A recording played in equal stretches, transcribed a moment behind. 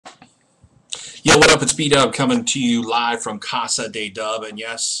Yo, what up? It's B-Dub coming to you live from Casa de Dub. And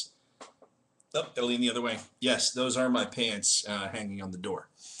yes, oh, it'll lean the other way. Yes, those are my pants hanging on the door.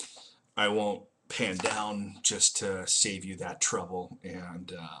 I won't pan down just to save you that trouble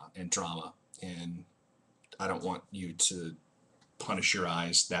and drama. And I don't want you to punish your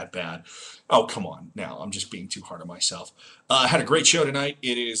eyes that bad. Oh, come on. Now, I'm just being too hard on myself. I had a great show tonight.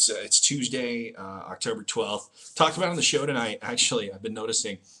 It's Tuesday, October 12th. Talked about on the show tonight, actually, I've been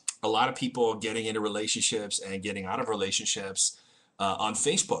noticing a lot of people getting into relationships and getting out of relationships on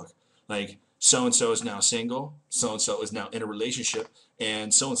Facebook. Like, so and so is now single, so and so is now in a relationship,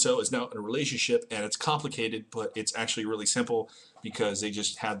 and so is now in a relationship, and it's complicated, but it's actually really simple because they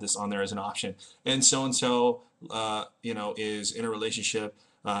just had this on there as an option. And so, is in a relationship,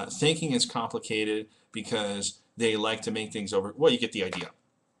 thinking it's complicated because they like to make things over. Well, you get the idea.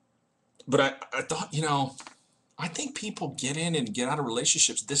 But I thought, I think people get in and get out of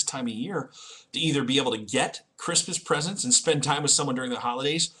relationships this time of year to either be able to get Christmas presents and spend time with someone during the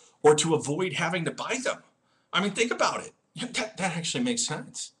holidays or to avoid having to buy them. I mean, think about it. That actually makes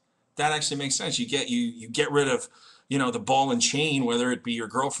sense. That actually makes sense. You get rid of, the ball and chain, whether it be your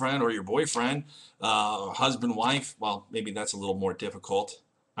girlfriend or your boyfriend, husband, wife. Well, maybe that's a little more difficult.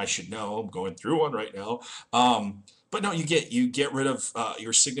 I should know. I'm going through one right now. But no, you get rid of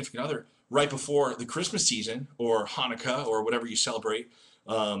your significant other right before the Christmas season or Hanukkah or whatever you celebrate,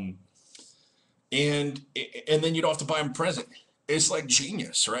 um, and then you don't have to buy them a present. It's like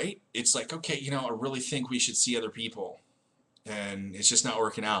genius, right? It's like, okay, I really think we should see other people, and it's just not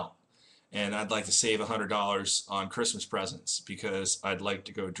working out. And I'd like to save $100 on Christmas presents because I'd like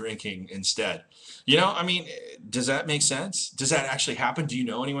to go drinking instead. I mean, does that make sense? Does that actually happen? Do you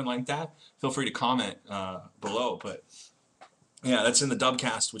know anyone like that? Feel free to comment below. But yeah, that's in the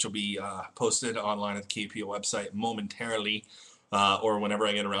Dubcast, which will be posted online at the KPO website momentarily, or whenever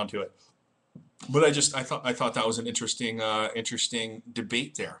I get around to it. But I thought that was an interesting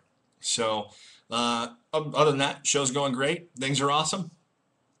debate there. So other than that, show's going great. Things are awesome.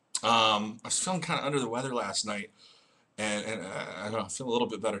 I was feeling kind of under the weather last night, and I don't know, I feel a little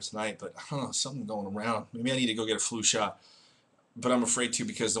bit better tonight, but I don't know, something going around. Maybe I need to go get a flu shot, but I'm afraid to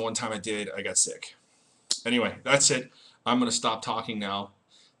because the one time I did, I got sick. Anyway, that's it. I'm going to stop talking now.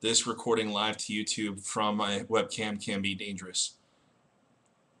 This recording live to YouTube from my webcam can be dangerous,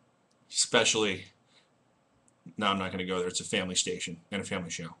 especially. No, I'm not going to go there. It's a family station and a family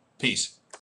show. Peace.